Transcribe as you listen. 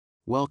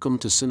Welcome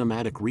to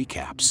Cinematic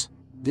Recaps.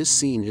 This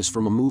scene is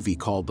from a movie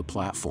called The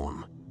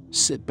Platform.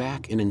 Sit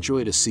back and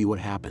enjoy to see what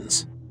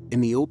happens. In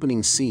the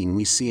opening scene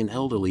we see an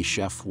elderly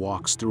chef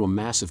walks through a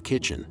massive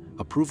kitchen,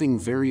 approving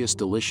various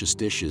delicious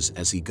dishes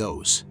as he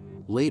goes.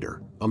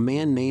 Later, a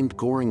man named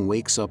Goring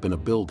wakes up in a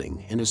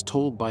building and is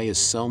told by his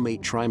cellmate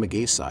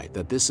Trimagasi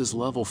that this is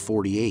level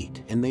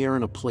 48 and they are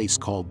in a place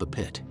called the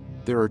Pit.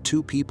 There are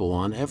 2 people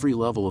on every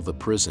level of the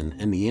prison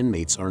and the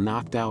inmates are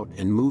knocked out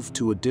and moved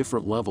to a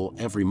different level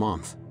every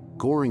month.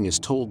 Goring is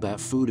told that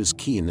food is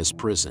key in this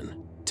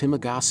prison.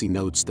 Trimagasi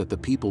notes that the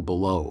people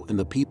below and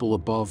the people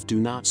above do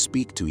not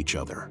speak to each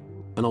other.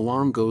 An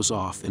alarm goes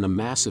off and a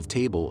massive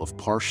table of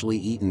partially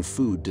eaten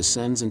food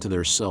descends into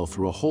their cell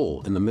through a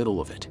hole in the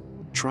middle of it.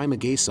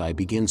 Trimagasi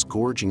begins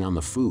gorging on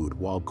the food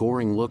while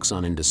Goring looks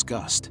on in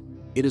disgust.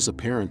 It is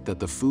apparent that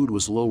the food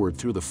was lowered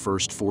through the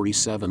first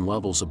 47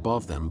 levels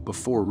above them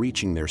before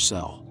reaching their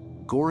cell.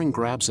 Goring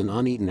grabs an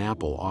uneaten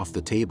apple off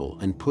the table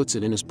and puts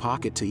it in his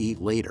pocket to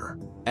eat later.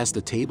 As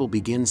the table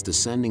begins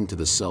descending to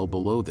the cell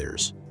below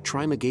theirs,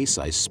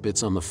 Trimagasi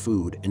spits on the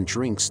food and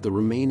drinks the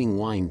remaining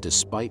wine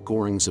despite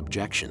Goring's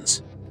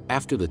objections.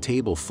 After the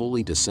table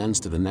fully descends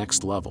to the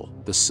next level,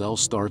 the cell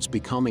starts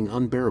becoming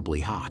unbearably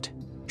hot.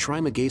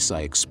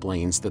 Trimagasi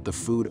explains that the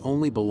food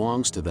only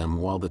belongs to them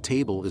while the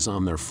table is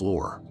on their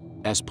floor.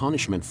 As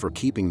punishment for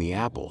keeping the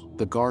apple,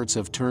 the guards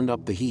have turned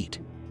up the heat.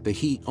 The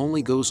heat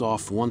only goes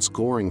off once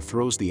Goring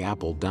throws the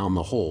apple down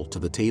the hole to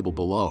the table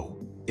below.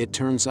 It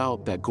turns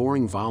out that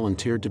Goring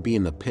volunteered to be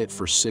in the pit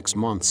for 6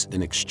 months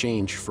in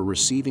exchange for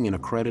receiving an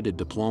accredited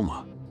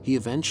diploma. He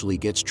eventually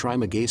gets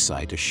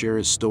Trimagasi to share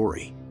his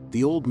story.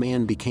 The old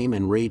man became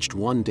enraged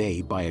one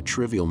day by a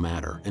trivial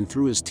matter and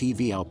threw his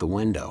TV out the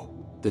window.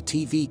 The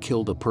TV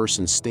killed a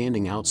person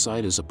standing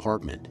outside his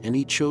apartment and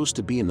he chose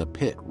to be in the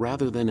pit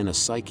rather than in a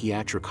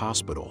psychiatric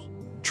hospital.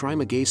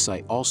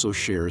 Trimagasi also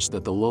shares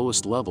that the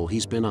lowest level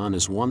he's been on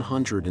is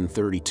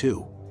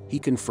 132. He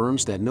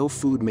confirms that no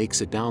food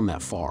makes it down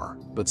that far,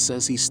 but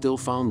says he still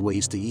found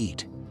ways to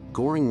eat.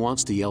 Goring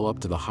wants to yell up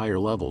to the higher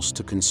levels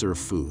to conserve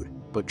food,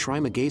 but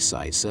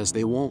Trimagasi says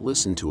they won't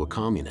listen to a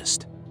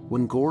communist.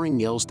 When Goring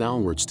yells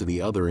downwards to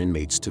the other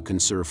inmates to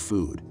conserve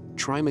food,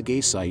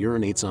 Trimagasi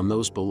urinates on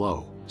those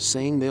below,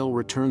 saying they'll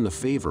return the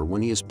favor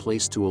when he is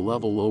placed to a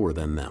level lower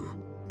than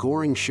them.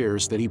 Goring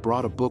shares that he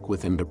brought a book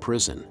with him to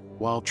prison,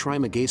 while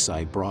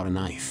Trimagasi brought a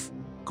knife.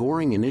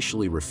 Goring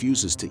initially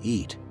refuses to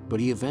eat, but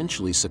he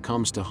eventually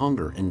succumbs to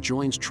hunger and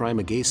joins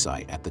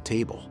Trimagasi at the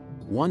table.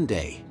 One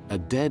day, a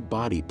dead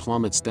body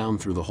plummets down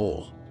through the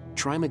hole.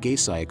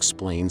 Trimagasi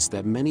explains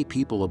that many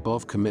people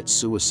above commit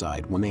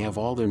suicide when they have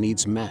all their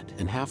needs met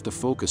and have to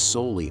focus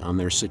solely on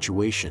their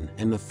situation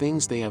and the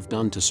things they have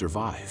done to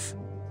survive.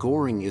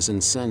 Goring is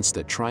incensed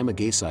at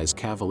Trimagasi's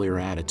cavalier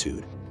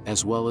attitude,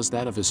 as well as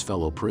that of his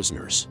fellow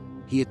prisoners.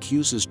 He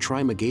accuses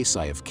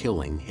Trimagasi of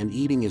killing and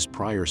eating his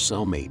prior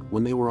cellmate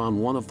when they were on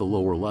one of the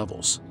lower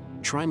levels.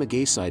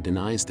 Trimagasi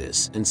denies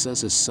this and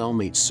says his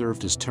cellmate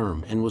served his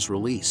term and was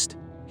released.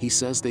 He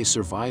says they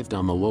survived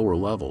on the lower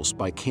levels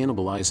by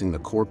cannibalizing the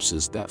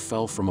corpses that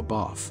fell from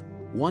above.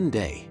 One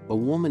day, a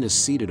woman is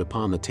seated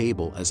upon the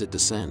table as it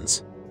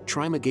descends.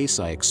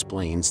 Trimagasi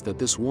explains that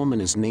this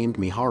woman is named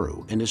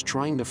Miharu and is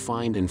trying to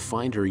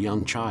find her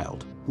young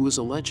child, who is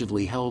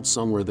allegedly held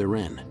somewhere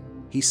therein.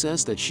 He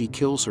says that she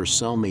kills her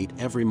cellmate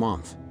every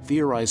month,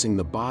 theorizing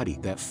the body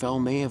that fell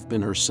may have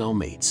been her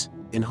cellmate's,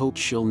 in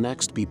hopes she'll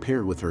next be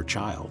paired with her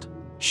child.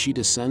 She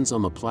descends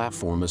on the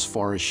platform as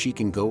far as she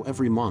can go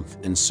every month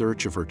in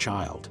search of her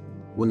child.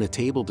 When the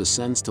table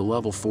descends to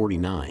level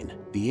 49,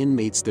 the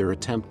inmates there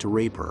attempt to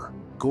rape her.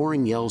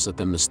 Goring yells at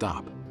them to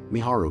stop.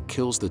 Miharu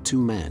kills the 2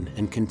 men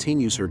and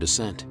continues her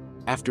descent.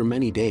 After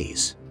many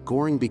days,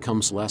 Goring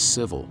becomes less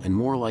civil and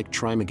more like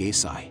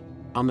Trimagasi.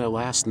 On their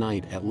last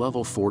night at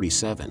level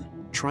 47,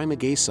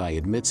 Trimagasi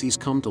admits he's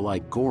come to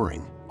like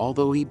Goring,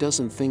 although he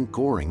doesn't think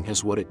Goring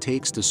has what it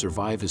takes to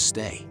survive his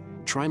stay.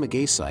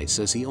 Trimagasi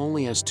says he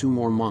only has 2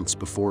 more months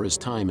before his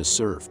time is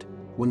served.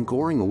 When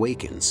Goring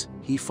awakens,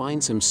 he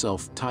finds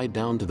himself tied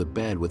down to the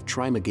bed with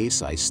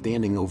Trimagasi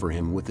standing over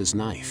him with his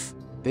knife.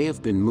 They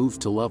have been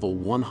moved to level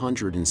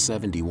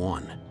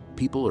 171.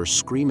 People are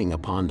screaming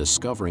upon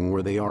discovering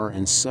where they are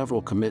and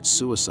several commit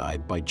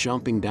suicide by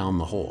jumping down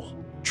the hole.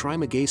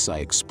 Trimagasi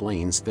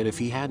explains that if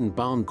he hadn't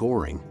bound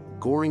Goring,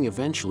 Goring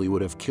eventually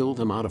would have killed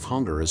him out of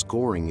hunger as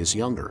Goring is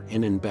younger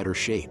and in better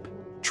shape.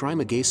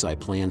 Trimagasi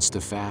plans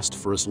to fast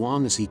for as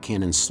long as he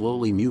can and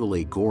slowly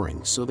mutilate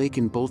Goring so they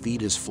can both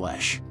eat his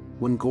flesh.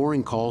 When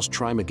Goring calls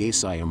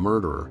Trimagasi a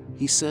murderer,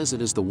 he says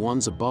it is the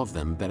ones above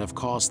them that have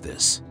caused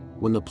this.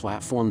 When the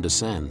platform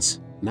descends,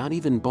 not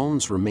even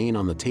bones remain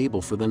on the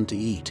table for them to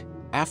eat.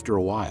 After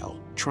a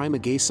while,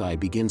 Trimagasi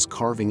begins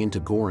carving into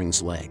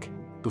Goring's leg.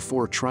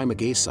 Before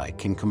Trimagasi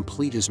can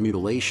complete his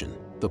mutilation,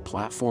 the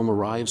platform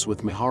arrives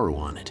with Miharu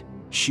on it.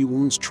 She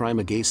wounds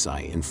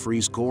Trimagasi and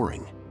frees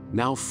Goring.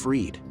 Now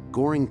freed,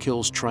 Goring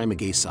kills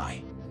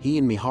Trimagasi. He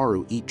and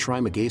Miharu eat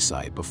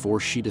Trimagasi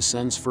before she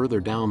descends further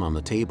down on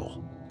the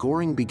table.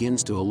 Goring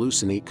begins to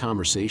hallucinate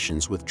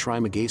conversations with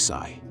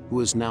Trimagasi, who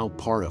is now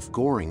part of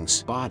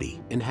Goring's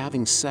body and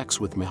having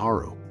sex with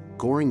Miharu.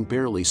 Goring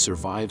barely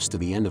survives to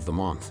the end of the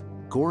month.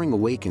 Goring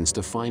awakens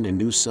to find a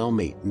new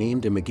cellmate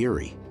named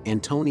Imagiri,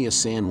 Antonia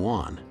San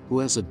Juan, who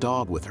has a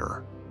dog with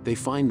her. They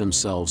find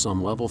themselves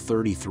on level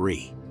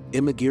 33.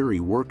 Imagiri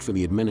worked for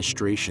the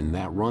administration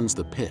that runs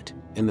the pit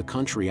and the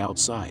country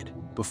outside,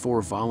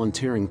 before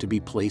volunteering to be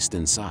placed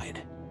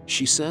inside.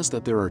 She says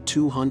that there are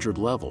 200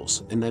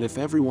 levels and that if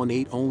everyone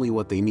ate only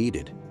what they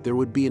needed, there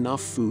would be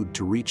enough food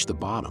to reach the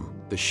bottom.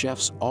 The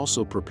chefs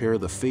also prepare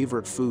the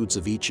favorite foods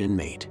of each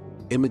inmate.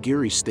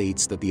 Imagiri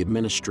states that the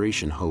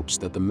administration hopes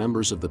that the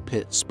members of the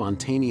pit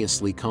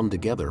spontaneously come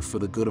together for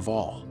the good of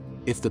all.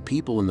 If the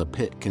people in the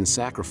pit can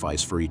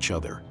sacrifice for each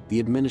other, the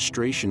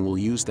administration will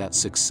use that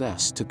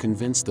success to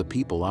convince the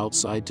people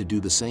outside to do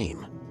the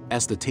same.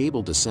 As the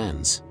table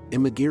descends,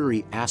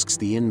 Imagiri asks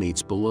the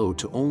inmates below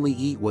to only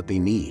eat what they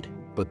need,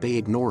 but they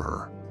ignore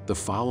her. The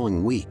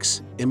following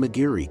weeks,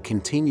 Imagiri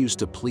continues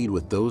to plead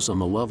with those on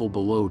the level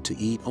below to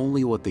eat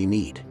only what they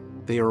need.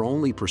 They are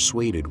only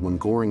persuaded when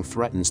Goring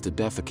threatens to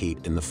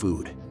defecate in the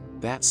food.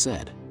 That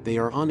said, they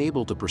are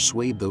unable to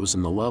persuade those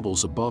in the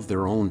levels above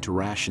their own to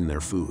ration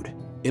their food.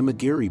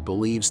 Imagiri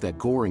believes that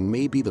Goring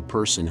may be the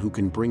person who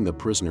can bring the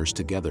prisoners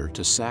together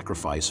to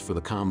sacrifice for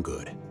the common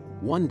good.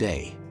 One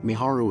day,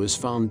 Miharu is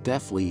found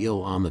deathly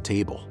ill on the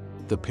table.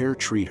 The pair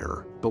treat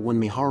her, but when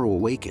Miharu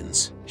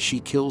awakens, she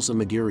kills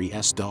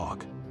Imagiri's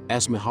dog.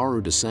 As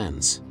Miharu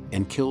descends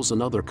and kills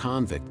another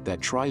convict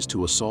that tries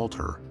to assault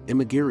her,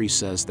 Imagiri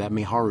says that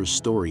Miharu's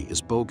story is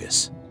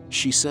bogus.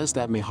 She says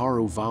that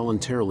Miharu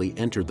voluntarily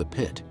entered the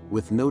pit,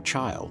 with no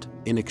child,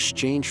 in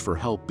exchange for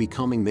help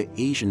becoming the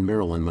Asian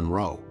Marilyn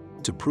Monroe.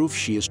 To prove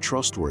she is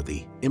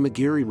trustworthy,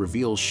 Imagiri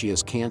reveals she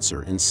has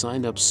cancer and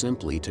signed up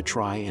simply to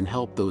try and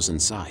help those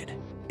inside.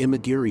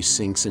 Imagiri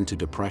sinks into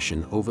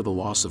depression over the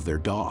loss of their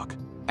dog.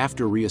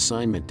 After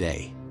reassignment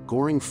day,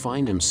 Goring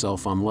finds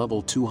himself on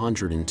level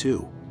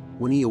 202.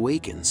 When he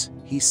awakens,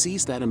 he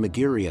sees that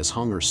Imagiri has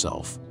hung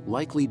herself,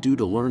 likely due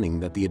to learning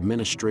that the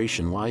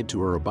administration lied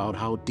to her about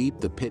how deep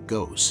the pit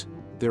goes.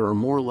 There are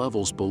more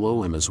levels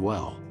below him as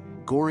well.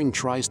 Goring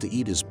tries to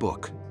eat his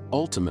book.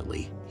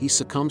 Ultimately, he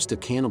succumbs to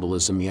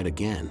cannibalism yet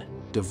again,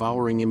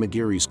 devouring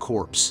Imagiri's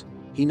corpse.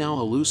 He now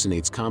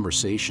hallucinates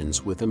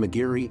conversations with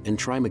Imagiri and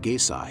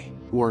Trimagasi,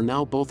 who are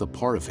now both a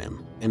part of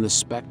him, and the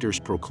specters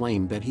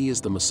proclaim that he is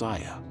the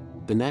Messiah.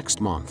 The next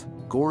month,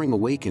 Goring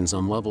awakens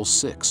on level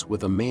 6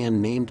 with a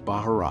man named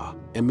Bahara,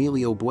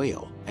 Emilio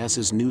Buell, as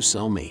his new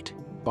cellmate.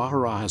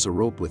 Bahara has a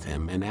rope with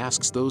him and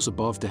asks those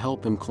above to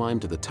help him climb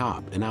to the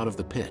top and out of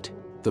the pit.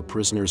 The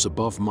prisoners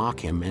above mock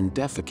him and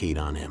defecate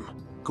on him.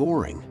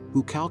 Goring,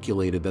 who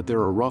calculated that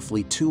there are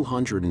roughly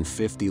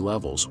 250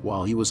 levels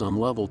while he was on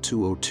level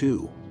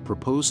 202,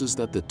 proposes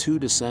that the two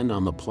descend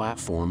on the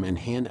platform and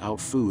hand out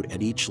food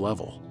at each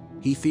level.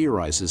 He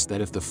theorizes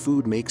that if the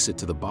food makes it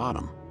to the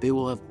bottom, they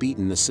will have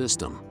beaten the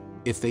system.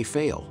 If they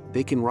fail,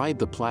 they can ride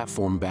the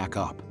platform back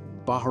up.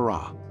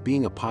 Bahara,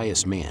 being a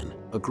pious man,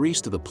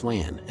 agrees to the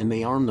plan and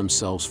they arm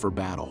themselves for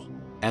battle.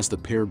 As the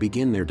pair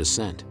begin their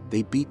descent,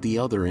 they beat the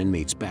other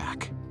inmates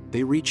back.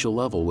 They reach a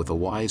level with a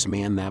wise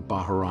man that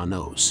Bahara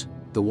knows.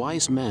 The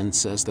wise man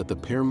says that the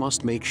pair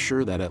must make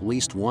sure that at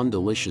least one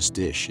delicious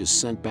dish is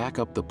sent back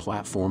up the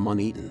platform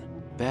uneaten.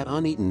 That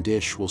uneaten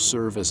dish will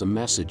serve as a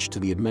message to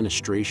the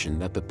administration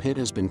that the pit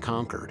has been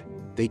conquered.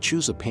 They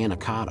choose a panna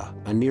cotta,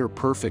 a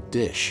near-perfect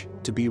dish,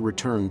 to be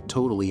returned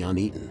totally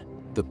uneaten.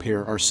 The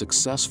pair are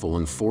successful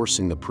in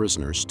forcing the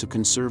prisoners to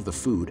conserve the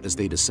food as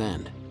they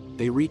descend.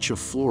 They reach a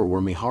floor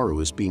where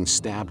Miharu is being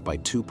stabbed by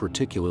two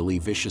particularly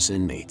vicious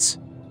inmates.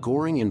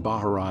 Goring and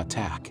Bahara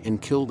attack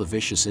and kill the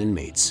vicious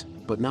inmates,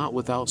 but not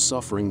without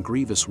suffering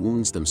grievous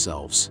wounds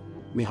themselves.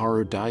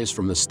 Miharu dies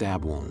from the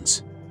stab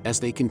wounds. As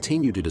they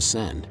continue to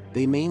descend,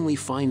 they mainly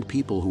find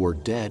people who are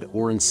dead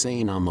or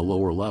insane on the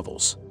lower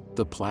levels.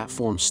 The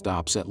platform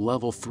stops at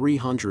level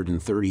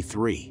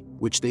 333,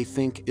 which they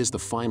think is the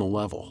final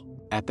level.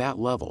 At that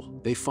level,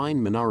 they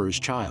find Minaru's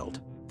child.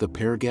 The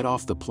pair get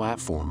off the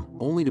platform,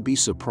 only to be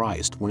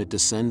surprised when it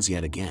descends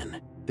yet again.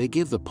 They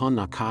give the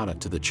panna cotta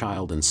to the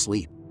child and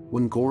sleep.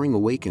 When Goring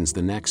awakens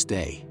the next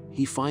day,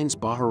 he finds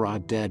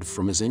Bahara dead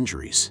from his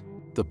injuries.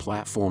 The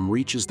platform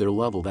reaches their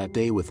level that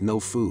day with no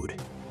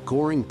food.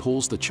 Goring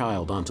pulls the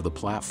child onto the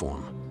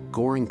platform.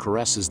 Goring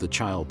caresses the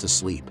child to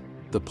sleep.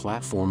 The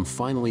platform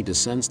finally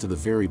descends to the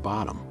very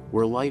bottom,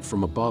 where light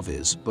from above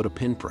is but a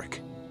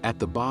pinprick. At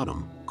the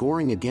bottom,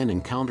 Goring again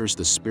encounters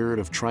the spirit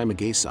of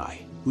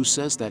Trimagasi, who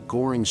says that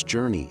Goring's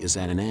journey is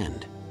at an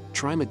end.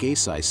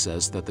 Trimagasi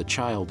says that the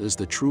child is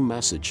the true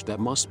message that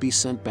must be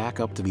sent back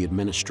up to the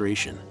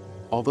administration.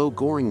 Although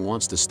Goring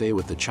wants to stay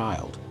with the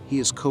child, he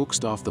is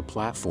coaxed off the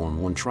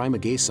platform when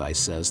Trimagasi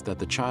says that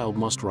the child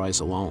must rise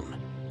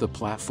alone. The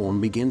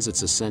platform begins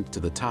its ascent to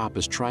the top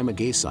as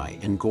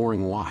Trimagasi and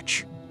Goring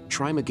watch.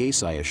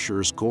 Trimagasi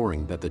assures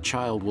Goring that the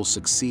child will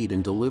succeed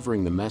in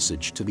delivering the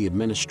message to the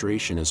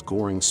administration as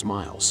Goring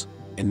smiles.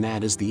 And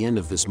that is the end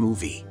of this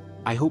movie.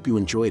 I hope you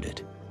enjoyed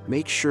it.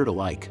 Make sure to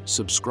like,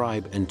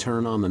 subscribe, and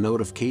turn on the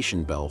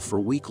notification bell for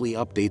weekly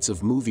updates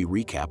of movie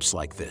recaps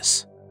like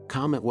this.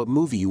 comment what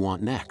movie you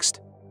want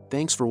next.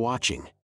 Thanks for watching.